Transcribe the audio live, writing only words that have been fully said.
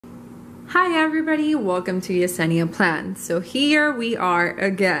Hi everybody, welcome to Yesenia Plan. So here we are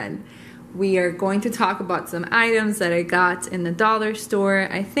again. We are going to talk about some items that I got in the dollar store.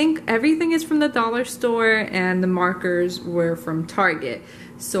 I think everything is from the dollar store and the markers were from Target.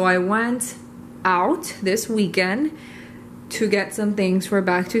 So I went out this weekend to get some things for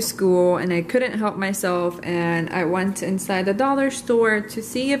back to school and I couldn't help myself, and I went inside the dollar store to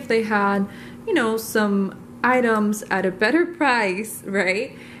see if they had, some items at a better price,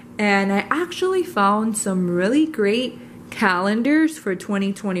 right? And I actually found some really great calendars for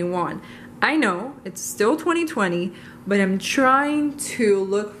 2021. I know it's still 2020, but I'm trying to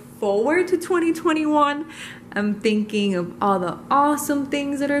look forward to 2021. I'm thinking of all the awesome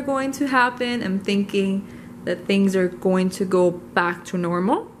things that are going to happen. I'm thinking that things are going to go back to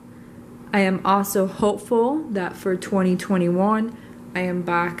normal. I am also hopeful that for 2021, I am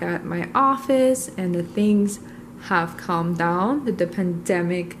back at my office and the things have calmed down, that the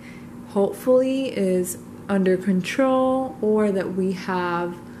pandemic hopefully is under control, or that we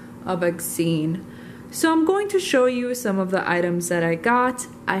have a vaccine. So I'm going to show you some of the items that I got.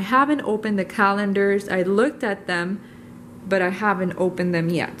 I haven't opened the calendars. I looked at them, but I haven't opened them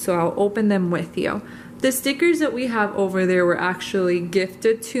yet. So I'll open them with you. The stickers that we have over there were actually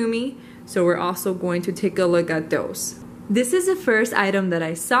gifted to me. So we're also going to take a look at those. This is the first item that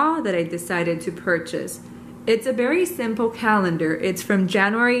I saw that I decided to purchase. It's a very simple calendar. It's from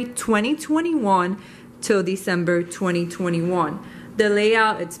January 2021 till December 2021. The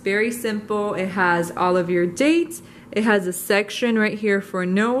layout, it's very simple. It has all of your dates. It has a section right here for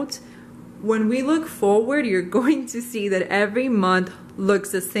notes. When we look forward, you're going to see that every month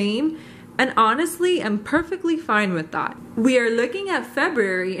looks the same. And honestly, I'm perfectly fine with that. We are looking at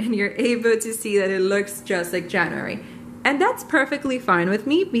February and you're able to see that it looks just like January. And that's perfectly fine with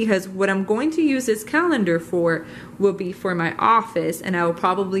me, because what I'm going to use this calendar for will be for my office, and I will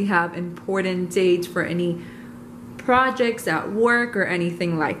probably have important dates for any projects at work or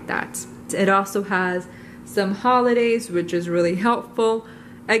anything like that. It also has some holidays, which is really helpful.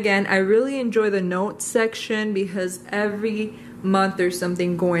 Again, I really enjoy the notes section because every month there's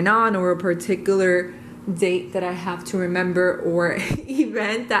something going on or a particular date that I have to remember or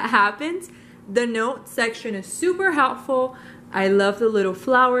event that happens. The note section is super helpful. I love the little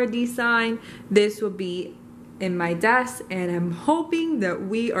flower design. This will be in my desk, and I'm hoping that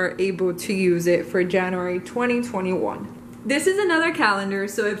we are able to use it for January 2021. This is another calendar,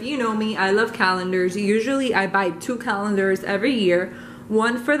 so if you know me, I love calendars. Usually I buy 2 calendars every year,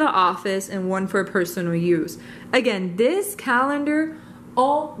 one for the office and one for personal use. Again, this calendar,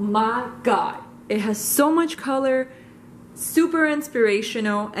 oh my God, it has so much color, super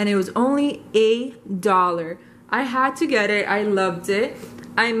inspirational, and it was only $1. I had to get it. I loved it.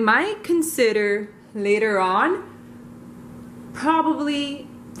 I might consider later on probably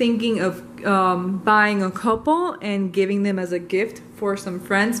thinking of buying a couple and giving them as a gift for some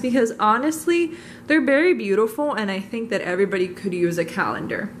friends, because honestly they're very beautiful and I think that everybody could use a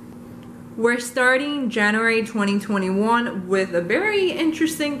calendar. We're starting January 2021 with a very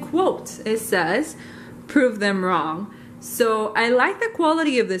interesting quote. It says, "Prove them wrong." So I like the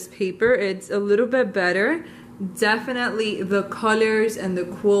quality of this paper. It's a little bit better. Definitely the colors and the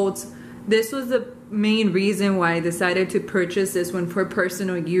quotes. This was the main reason why I decided to purchase this one for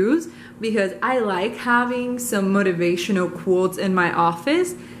personal use, because I like having some motivational quotes in my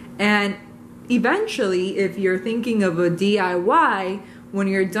office. And eventually, if you're thinking of a DIY, when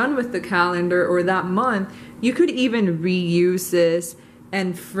you're done with the calendar or that month, you could even reuse this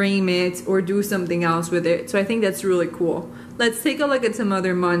and frame it or do something else with it. So I think that's really cool. Let's take a look at some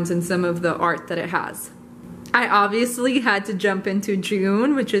other months and some of the art that it has. I obviously had to jump into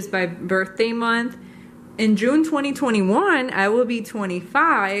June, which is my birthday month. In June 2021, I will be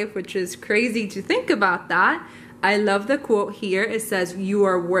 25, which is crazy to think about that. I love the quote here. It says, "You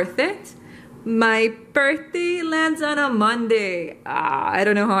are worth it." My birthday lands on a Monday. I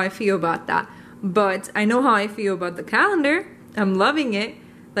don't know how I feel about that, but I know how I feel about the calendar. I'm loving it.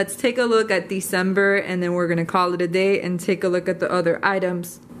 Let's take a look at December, and then we're gonna call it a day and take a look at the other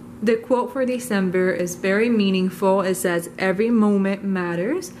items. The quote for December is very meaningful. It says, "Every moment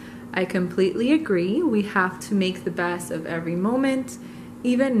matters." I completely agree. We have to make the best of every moment.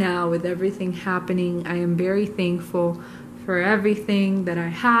 Even now, with everything happening, I am very thankful for everything that I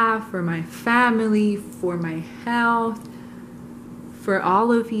have, for my family, for my health, for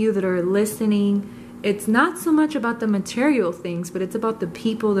all of you that are listening. It's not so much about the material things, but it's about the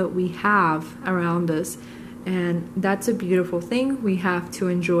people that we have around us. And that's a beautiful thing. We have to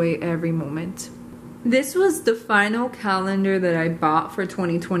enjoy every moment. This was the final calendar that I bought for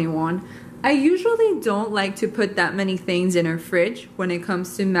 2021. I usually don't like to put that many things in our fridge when it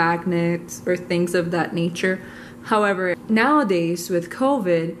comes to magnets or things of that nature. However, nowadays with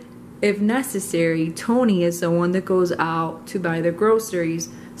COVID, if necessary, Tony is the one that goes out to buy the groceries.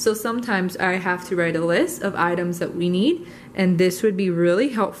 So sometimes I have to write a list of items that we need, and this would be really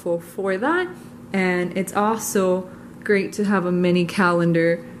helpful for that. And it's also great to have a mini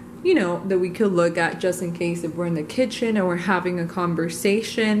calendar, you know, that we could look at just in case if we're in the kitchen and we're having a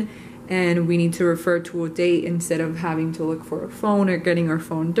conversation and we need to refer to a date instead of having to look for a phone or getting our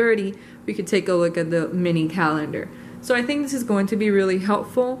phone dirty, we could take a look at the mini calendar. So I think this is going to be really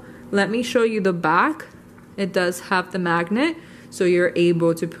helpful. Let me show you the back. It does have the magnet, so you're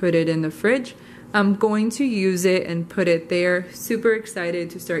able to put it in the fridge. I'm going to use it and put it there. Super excited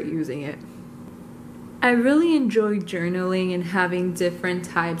to start using it. I really enjoy journaling and having different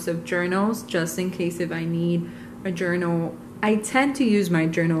types of journals just in case if I need a journal. I tend to use my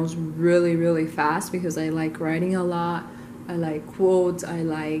journals really fast because I like writing a lot. I like quotes. I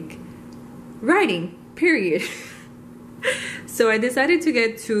like writing, period. So I decided to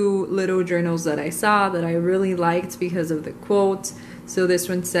get 2 little journals that I saw that I really liked because of the quotes. So this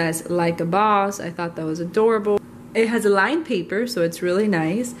one says, "Like a boss." I thought that was adorable. It has a lined paper, so it's really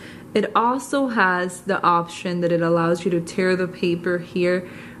nice. It also has the option that it allows you to tear the paper here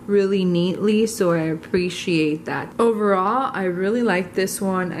really neatly, so I appreciate that. Overall, I really like this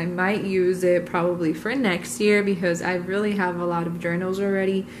one. I might use it probably for next year because I really have a lot of journals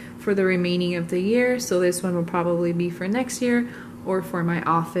already for the remaining of the year, so this one will probably be for next year or for my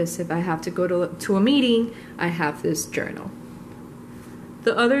office. If I have to go to a meeting, I have this journal.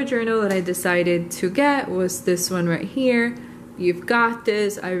 The other journal that I decided to get was this one right here. "You've got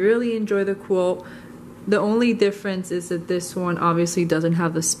this." I really enjoy the quote. The only difference is that this one obviously doesn't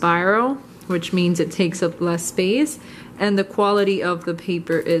have the spiral, which means it takes up less space, and the quality of the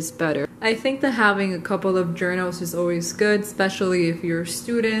paper is better. I think that having a couple of journals is always good, especially if you're a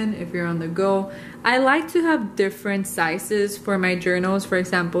student, if you're on the go. I like to have different sizes for my journals. For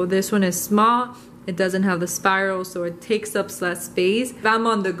example, this one is small. It doesn't have the spiral, so it takes up less space. If I'm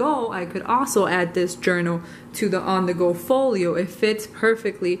on the go, I could also add this journal to the on-the-go folio. It fits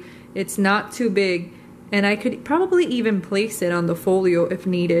perfectly. It's not too big, and I could probably even place it on the folio if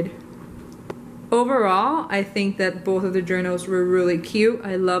needed. Overall, I think that both of the journals were really cute.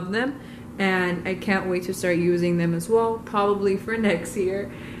 I love them, and I can't wait to start using them as well, probably for next year.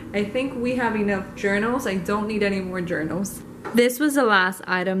 I think we have enough journals. I don't need any more journals. This was the last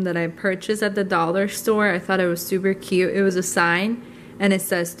item that I purchased at the dollar store. I thought it was super cute. It was a sign and it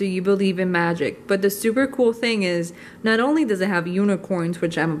says, "Do you believe in magic?" But the super cool thing is, not only does it have unicorns,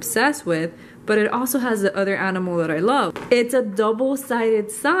 which I'm obsessed with, but it also has the other animal that I love. It's a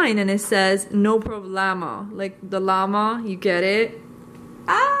double-sided sign and it says, "No problema." Like the llama, you get it?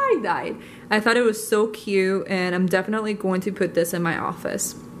 I died. I thought it was so cute, and I'm definitely going to put this in my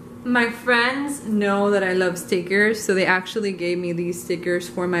office. My friends know that I love stickers, so they actually gave me these stickers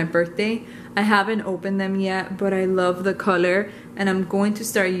for my birthday. I haven't opened them yet, but I love the color, and I'm going to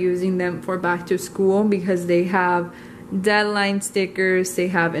start using them for back to school because they have deadline stickers, they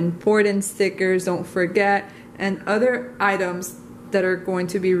have important stickers, don't forget, and other items that are going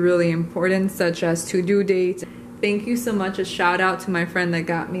to be really important, such as to-do dates. Thank you so much. A shout out to my friend that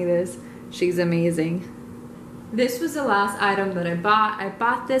got me this. She's amazing. This was the last item that I bought. I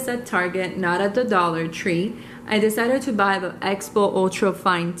bought this at Target, not at the Dollar Tree. I decided to buy the Expo Ultra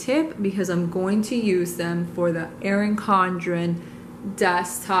Fine Tip because I'm going to use them for the Erin Condren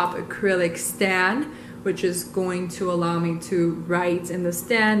desktop acrylic stand, which is going to allow me to write in the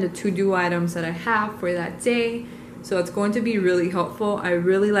stand the to-do items that I have for that day. So it's going to be really helpful. I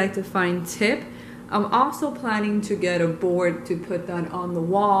really like the Fine Tip. I'm also planning to get a board to put that on the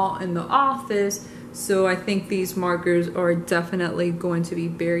wall in the office. So I think these markers are definitely going to be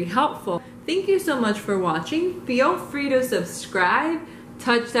very helpful. Thank you so much for watching. Feel free to subscribe,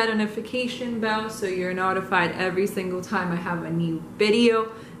 touch that notification bell so you're notified every single time I have a new video.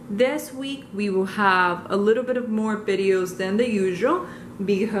 This week we will have a little bit of more videos than the usual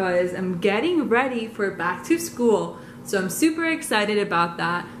because I'm getting ready for back to school. So I'm super excited about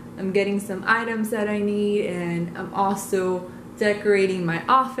that. I'm getting some items that I need, and I'm also decorating my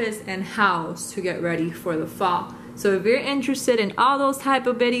office and house to get ready for the fall. So if you're interested in all those type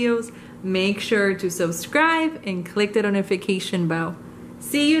of videos, make sure to subscribe and click the notification bell.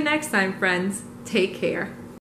 See you next time, friends. Take care.